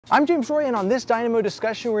I'm James Roy, and on this Dynamo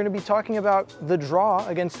discussion, we're going to be talking about the draw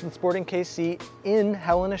against the Sporting KC in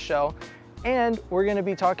Hell in a Shell, and we're going to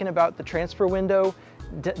be talking about the transfer window,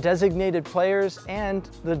 designated players, and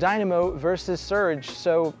the Dynamo versus Surge.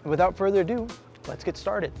 So without further ado, let's get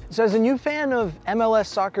started. So as a new fan of MLS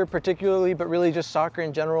soccer particularly, but really just soccer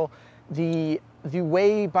in general, the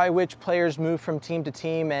way by which players move from team to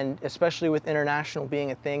team, and especially with international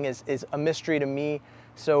being a thing, is a mystery to me.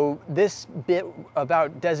 So this bit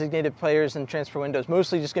about designated players and transfer windows,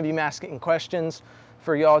 mostly just gonna be asking questions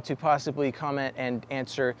for y'all to possibly comment and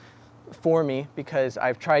answer for me, because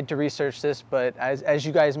I've tried to research this, but as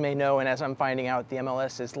you guys may know, and as I'm finding out, the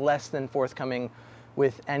MLS is less than forthcoming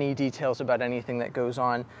with any details about anything that goes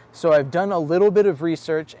on. So I've done a little bit of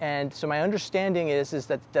research, and so my understanding is that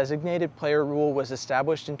the designated player rule was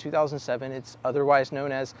established in 2007. It's otherwise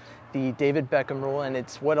known as the David Beckham rule, and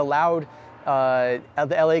it's what allowed the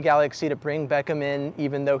LA Galaxy to bring Beckham in,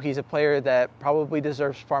 even though he's a player that probably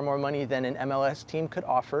deserves far more money than an MLS team could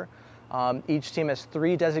offer. Each team has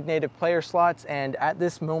 3 designated player slots, and at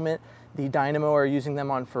this moment, the Dynamo are using them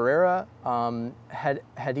on Ferreira,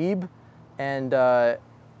 Hadib, and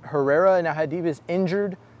Herrera. Now Hadib is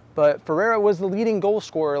injured, but Ferreira was the leading goal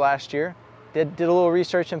scorer last year. Did a little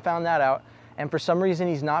research and found that out. And for some reason,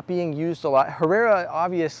 he's not being used a lot. Herrera,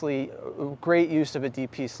 obviously, great use of a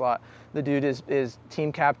DP slot. The dude is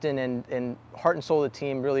team captain and heart and soul of the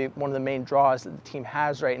team, really one of the main draws that the team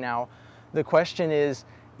has right now. The question is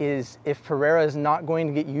if Herrera is not going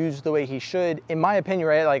to get used the way he should, in my opinion,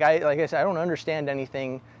 right? Like I said, I don't understand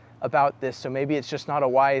anything about this, so maybe it's just not a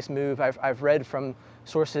wise move. I've read from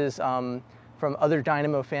sources from other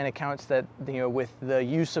Dynamo fan accounts that, you know, with the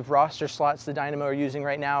use of roster slots the Dynamo are using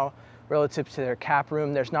right now relative to their cap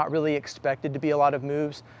room, there's not really expected to be a lot of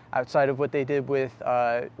moves outside of what they did with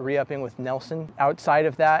re-upping with Nelson. Outside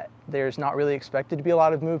of that, there's not really expected to be a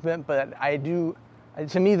lot of movement, but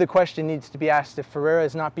to me, the question needs to be asked: if Ferreira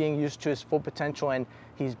is not being used to his full potential and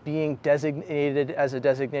he's being designated as a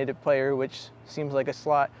designated player, which seems like a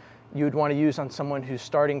slot you would want to use on someone who's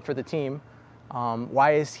starting for the team,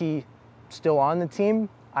 why is he still on the team?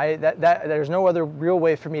 There's no other real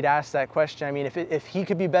way for me to ask that question. I mean, if he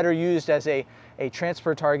could be better used as a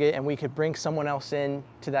transfer target and we could bring someone else in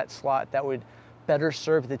to that slot that would better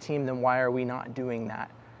serve the team, then why are we not doing that?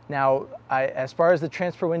 Now, as far as the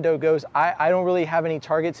transfer window goes, I don't really have any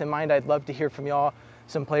targets in mind. I'd love to hear from y'all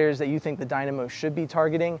some players that you think the Dynamo should be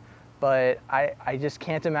targeting, but I just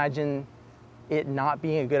can't imagine it not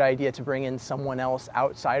being a good idea to bring in someone else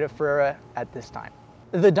outside of Ferreira at this time.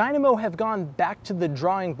 The Dynamo have gone back to the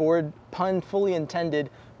drawing board, pun fully intended,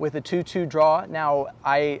 with a 2-2 draw. Now,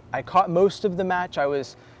 I caught most of the match. I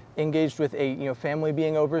was engaged with a family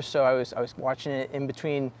being over, so I was watching it in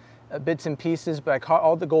between bits and pieces, but I caught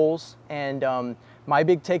all the goals. And my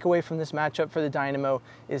big takeaway from this matchup for the Dynamo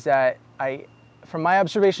is that from my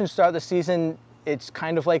observations throughout the season, it's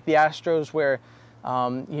kind of like the Astros, where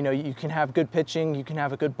you can have good pitching, you can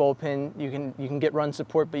have a good bullpen, you can get run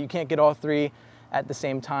support, but you can't get all 3 at the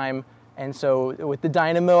same time. And so with the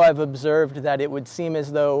Dynamo, I've observed that it would seem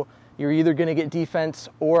as though you're either going to get defense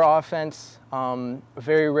or offense.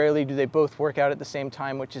 Very rarely do they both work out at the same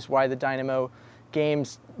time, which is why the Dynamo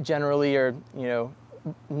games generally are,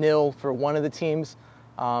 nil for one of the teams.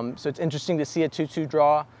 So it's interesting to see a 2-2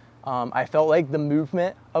 draw. I felt like the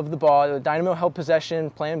movement of the ball, the Dynamo held possession,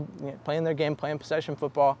 playing their game, playing possession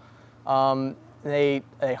football. They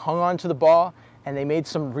hung on to the ball, and they made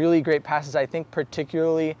some really great passes. I think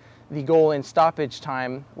particularly the goal in stoppage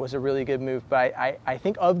time was a really good move. But I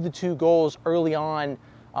think of the 2 goals early on,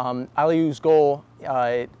 Aliou's goal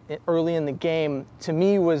early in the game, to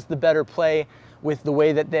me, was the better play, with the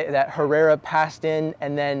way that Herrera passed in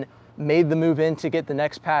and then made the move in to get the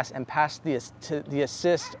next pass and passed the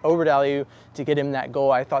assist over to Aliou to get him that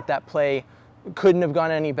goal. I thought that play couldn't have gone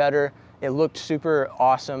any better. It looked super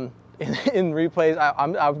awesome in replays.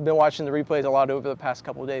 I've been watching the replays a lot over the past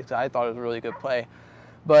couple of days because I thought it was a really good play.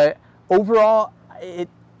 But overall,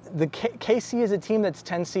 the KC is a team that's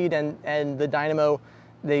 10 seed, and the Dynamo,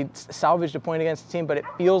 they salvaged a point against the team, but it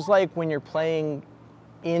feels like when you're playing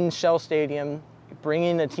in Shell Stadium,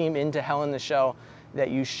 bringing a team into Hell in the Shell, that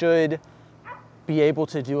you should be able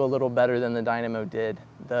to do a little better than the Dynamo did.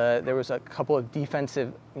 There was a couple of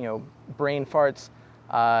defensive, brain farts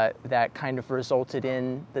that kind of resulted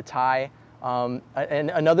in the tie. And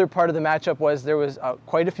another part of the matchup was there was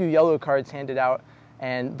quite a few yellow cards handed out,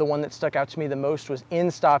 and the one that stuck out to me the most was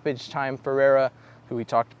in stoppage time, Ferreira, who we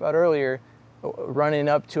talked about earlier, running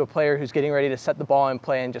up to a player who's getting ready to set the ball in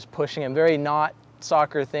play and just pushing him. Very not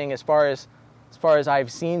soccer thing as far as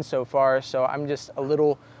I've seen so far. So I'm just a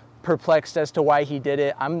little perplexed as to why he did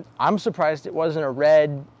it. I'm surprised it wasn't a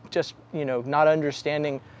red, just, you know, not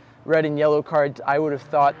understanding red and yellow cards. I would have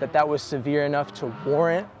thought that that was severe enough to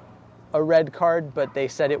warrant a red card, but they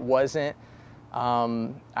said it wasn't.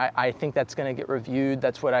 I think that's going to get reviewed.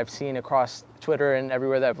 That's what I've seen across Twitter and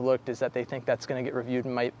everywhere that I've looked, is that they think that's going to get reviewed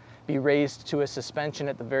and might be raised to a suspension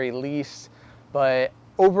at the very least. But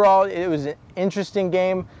overall, it was an interesting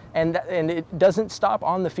game, and it doesn't stop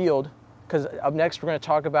on the field, because up next we're going to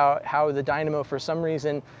talk about how the Dynamo, for some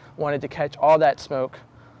reason, wanted to catch all that smoke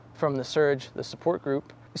from the Surge, the support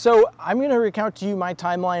group. So I'm going to recount to you my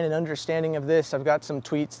timeline and understanding of this. I've got some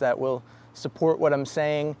tweets that will support what I'm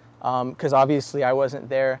saying, because obviously I wasn't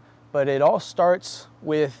there. But it all starts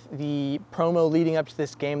with the promo leading up to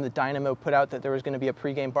this game. The Dynamo put out that there was going to be a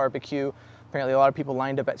pregame barbecue. Apparently a lot of people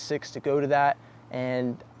lined up at 6 to go to that,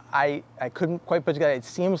 and I couldn't quite put together. It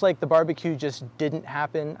seems like the barbecue just didn't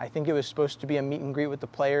happen. I think it was supposed to be a meet and greet with the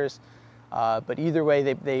players. But either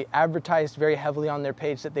way, they advertised very heavily on their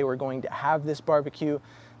page that they were going to have this barbecue,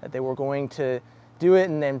 that they were going to do it,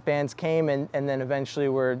 and then fans came and then eventually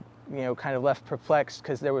were, you know, kind of left perplexed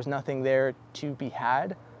because there was nothing there to be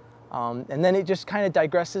had. And then it just kind of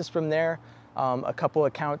digresses from there. A couple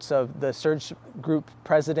accounts of the Surge group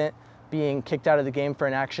president being kicked out of the game for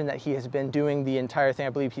an action that he has been doing the entire thing. I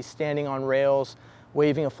believe he's standing on rails,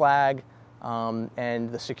 waving a flag,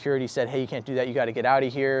 and the security said, hey, you can't do that, you got to get out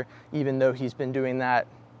of here, even though he's been doing that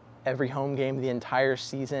every home game the entire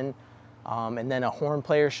season. And then a horn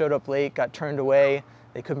player showed up late, got turned away.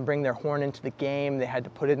 They couldn't bring their horn into the game. They had to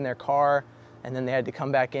put it in their car, and then they had to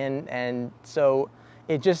come back in. And so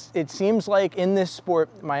it seems like in this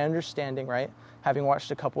sport, my understanding, right, having watched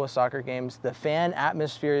a couple of soccer games, the fan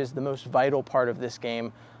atmosphere is the most vital part of this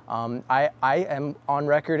game. I am on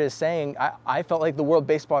record as saying I felt like the World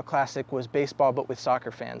Baseball Classic was baseball but with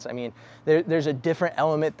soccer fans. I mean, there's a different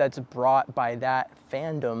element that's brought by that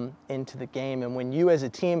fandom into the game, and when you as a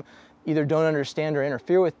team either don't understand or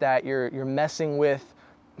interfere with that, you're messing with,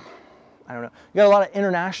 I don't know. You got a lot of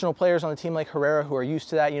international players on the team like Herrera who are used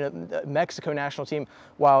to that. You know, the Mexico national team,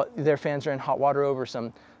 while their fans are in hot water over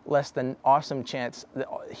some less than awesome chants,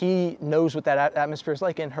 he knows what that atmosphere is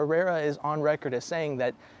like. And Herrera is on record as saying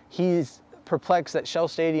that he's perplexed that Shell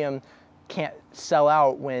Stadium can't sell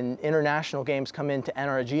out when international games come into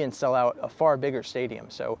NRG and sell out a far bigger stadium.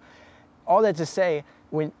 So all that to say,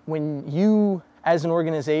 when you as an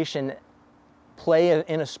organization play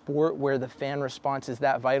in a sport where the fan response is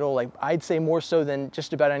that vital, like I'd say more so than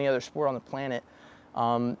just about any other sport on the planet,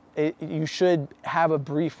 you should have a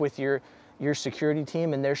brief with your security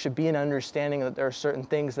team, and there should be an understanding that there are certain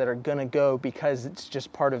things that are gonna go because it's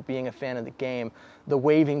just part of being a fan of the game. The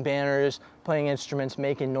waving banners, playing instruments,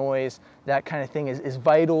 making noise, that kind of thing is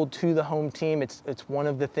vital to the home team. It's one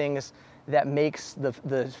of the things that makes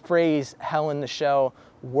the phrase "Hell in the Shell"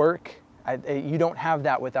 work. You don't have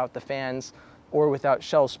that without the fans or without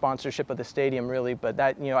Shell's sponsorship of the stadium, really. But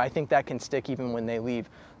that, you know, I think that can stick even when they leave.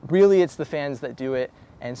 Really, it's the fans that do it,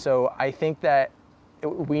 and so I think that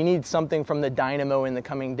we need something from the Dynamo in the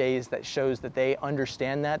coming days that shows that they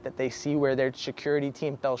understand that they see where their security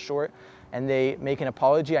team fell short, and they make an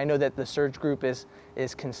apology. I know that the Surge group is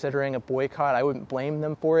considering a boycott. I wouldn't blame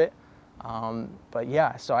them for it. But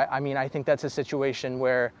yeah, so I mean, I think that's a situation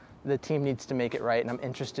where the team needs to make it right, and I'm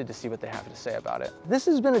interested to see what they have to say about it. This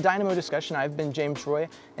has been a Dynamo discussion. I've been James Roy,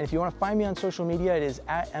 and if you want to find me on social media, it is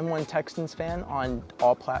at M1TexansFan on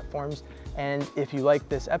all platforms. And if you like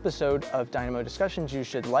this episode of Dynamo Discussions, you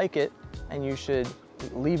should like it, and you should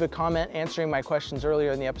leave a comment answering my questions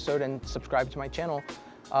earlier in the episode and subscribe to my channel.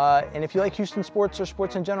 And if you like Houston sports or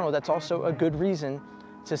sports in general, that's also a good reason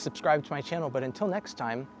to subscribe to my channel. But until next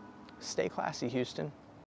time, stay classy, Houston.